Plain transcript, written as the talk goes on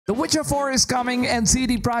The Witcher 4 is coming, and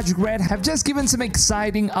CD Projekt Red have just given some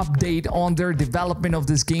exciting update on their development of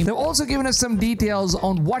this game. They've also given us some details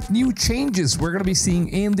on what new changes we're going to be seeing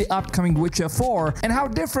in the upcoming Witcher 4 and how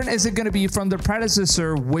different is it going to be from the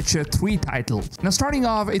predecessor Witcher 3 title. Now, starting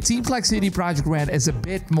off, it seems like CD Projekt Red is a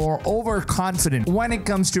bit more overconfident when it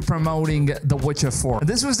comes to promoting The Witcher 4.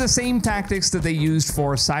 This was the same tactics that they used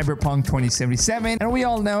for Cyberpunk 2077, and we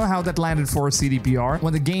all know how that landed for CDPR.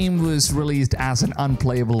 When the game was released as an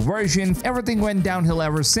unplayable version, everything went downhill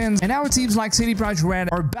ever since, and now it seems like CD Projekt Red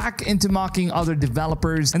are back into mocking other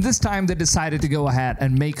developers, and this time they decided to go ahead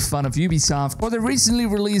and make fun of Ubisoft for the recently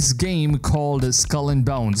released game called Skull and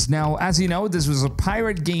Bones. Now, as you know, this was a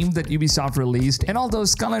pirate game that Ubisoft released, and although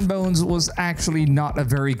Skull and Bones was actually not a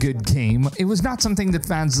very good game, it was not something that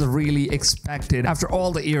fans really expected after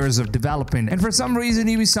all the years of development, and for some reason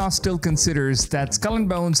Ubisoft still considers that Skull and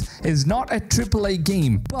Bones is not a AAA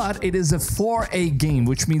game, but it is a 4A game,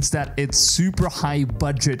 which means that it's super high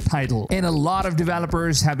budget title, and a lot of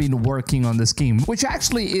developers have been working on this game, which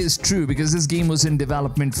actually is true because this game was in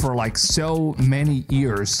development for like so many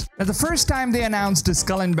years. Now, the first time they announced the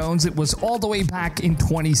Skull and Bones, it was all the way back in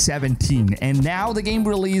 2017, and now the game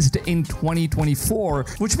released in 2024,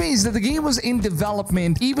 which means that the game was in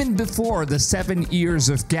development even before the 7 years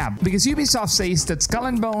of gap, because Ubisoft says that Skull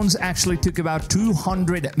and Bones actually took about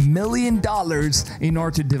 $200 million in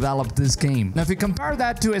order to develop this game. Now, if you compare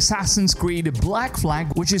that to Assassin's Creed Black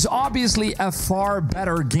Flag, which is obviously a far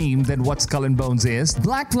better game than what Skull and Bones is,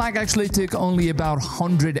 Black Flag actually took only about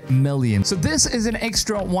 $100 million. So this is an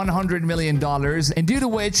extra $100 million, and due to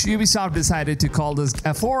which Ubisoft decided to call this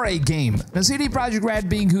a 4A game. Now, CD Projekt Red,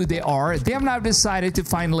 being who they are, they have now decided to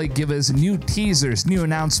finally give us new teasers, new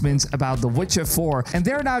announcements about The Witcher 4, and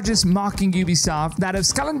they're now just mocking Ubisoft that if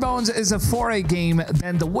Skull and Bones is a 4A game,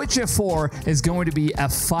 then The Witcher 4 is going to be a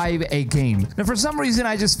 5A game. Now, for some reason,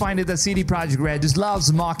 I just find it that CD Projekt Red just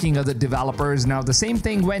loves mocking other developers. Now, the same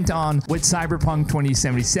thing went on with Cyberpunk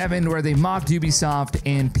 2077, where they mocked Ubisoft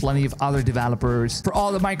and plenty of other developers for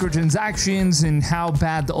all the microtransactions and how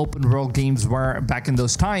bad the open world games were back in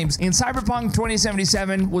those times. And Cyberpunk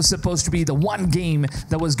 2077 was supposed to be the one game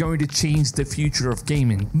that was going to change the future of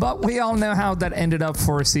gaming. But we all know how that ended up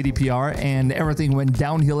for CDPR, and everything went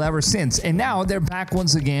downhill ever since. And now they're back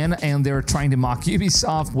once again, and they're trying to mock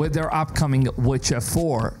Ubisoft with their upcoming Witcher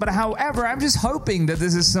 4. But however, I'm just hoping that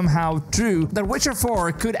this is somehow true, that Witcher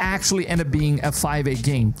 4 could actually end up being a 5A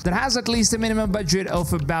game that has at least a minimum budget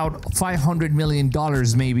of about $500 million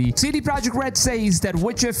maybe. CD Projekt Red says that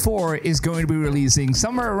Witcher 4 is going to be releasing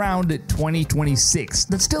somewhere around 2026.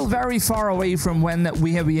 That's still very far away from when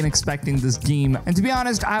we have been expecting this game, and to be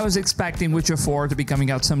honest, I was expecting Witcher 4 to be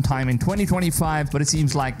coming out sometime in 2025, but it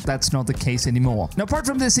seems like that's not the case anymore. Now, apart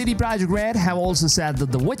from this, CD Projekt Red have also said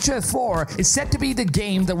that The Witcher 4 is set to be the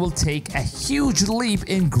game that will take a huge leap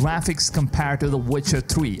in graphics compared to The Witcher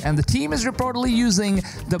 3, and the team is reportedly using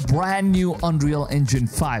the brand new Unreal Engine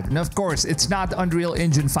 5. Now, of course, it's not Unreal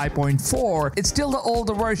Engine 5.4, it's still the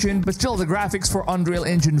older version, but still the graphics for Unreal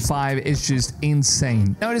Engine 5 is just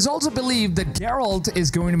insane. Now, it is also believed that Geralt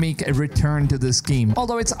is going to make a return to this game,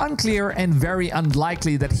 although it's unclear and very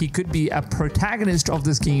unlikely that he could be a protagonist of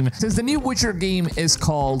this game, since the new Witcher game is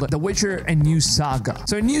called The Witcher A New Saga.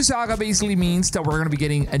 So A New Saga basically means that we're going to be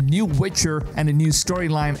getting a new Witcher and a new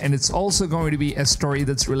storyline, and it's also going to be a story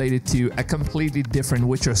that's related to a completely different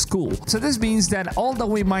Witcher school. So this means that although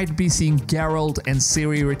we might be seeing Geralt and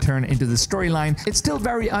Ciri return into the storyline, it's still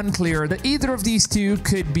very unclear that either of these two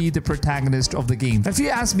could be the protagonist of the game. If you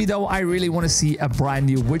ask me though, I really want to see a brand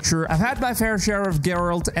new Witcher. I've had my fair share of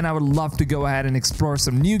Geralt, and I would love to go ahead and explore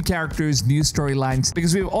some new characters, new storylines,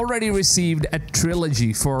 because we've already received a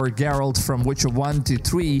trilogy for Geralt from Witcher 1 to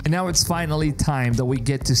 3, and now it's finally time that we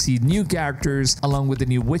get to see new characters along with the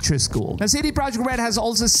new Witcher school. Now, CD Projekt Red has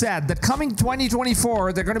also said that coming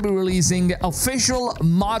 2024, they're going to be releasing official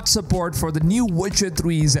mod support for the new Witcher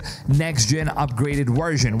 3's next-gen upgraded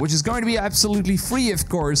version, which is going to be absolutely free, of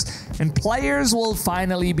course, and players will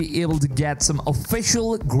finally be able to get some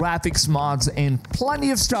official graphics mods and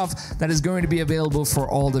plenty of stuff that is going to be available for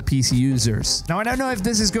all the PC users. Now, I don't know if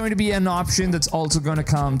this is going to be an option that's also going to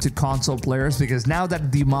come to console players, because now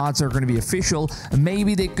that the mods are going to be official,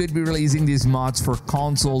 maybe they could be releasing these mods for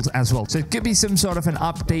consoles as well. So it could be some sort of an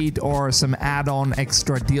update or some add-on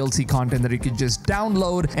extra DLC content that you could just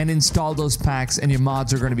download and install those packs, and your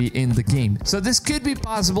mods are going to be in the game. So this could be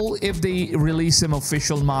possible if they release some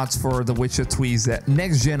official mods for The Witcher 3's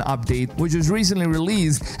next-gen update, which was recently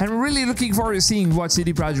released, and we're really looking forward to seeing what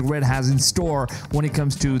CD Projekt Red has in store when it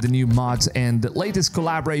comes to the new mods and the latest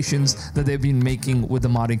collaborations that they've been making with the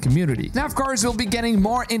modding community. Now, of course, we'll be getting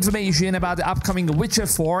more information about the upcoming upcoming Witcher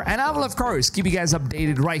 4, and I will of course keep you guys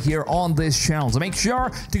updated right here on this channel. So make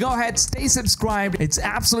sure to go ahead, stay subscribed. It's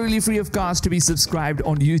absolutely free of cost to be subscribed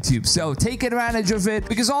on YouTube. So take advantage of it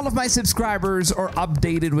because all of my subscribers are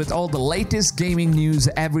updated with all the latest gaming news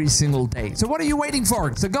every single day. So what are you waiting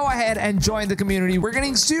for? So go ahead and join the community. We're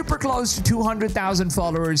getting super close to 200,000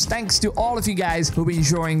 followers thanks to all of you guys who've been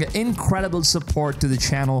showing incredible support to the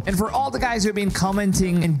channel. And for all the guys who've been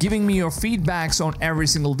commenting and giving me your feedbacks on every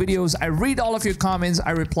single videos, I read all of your comments.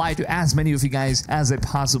 I reply to as many of you guys as I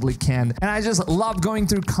possibly can. And I just love going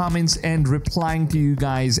through comments and replying to you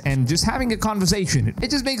guys and just having a conversation.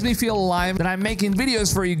 It just makes me feel alive that I'm making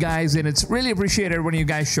videos for you guys, and it's really appreciated when you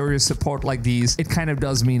guys show your support like these. It kind of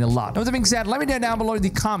does mean a lot. Now, with that being said, let me know down below in the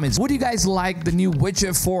comments, would you guys like the new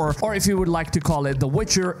Witcher 4, or if you would like to call it The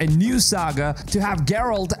Witcher A New Saga, to have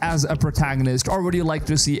Geralt as a protagonist, or would you like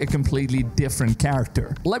to see a completely different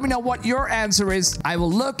character? Let me know what your answer is. I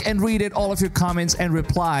will look and read it, all of your comments, and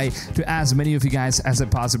reply to as many of you guys as I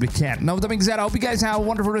possibly can. Now, with that being said, I hope you guys have a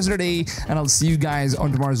wonderful rest of the day, and I'll see you guys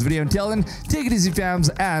on tomorrow's video. Until then, take it easy, fams,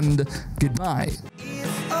 and goodbye.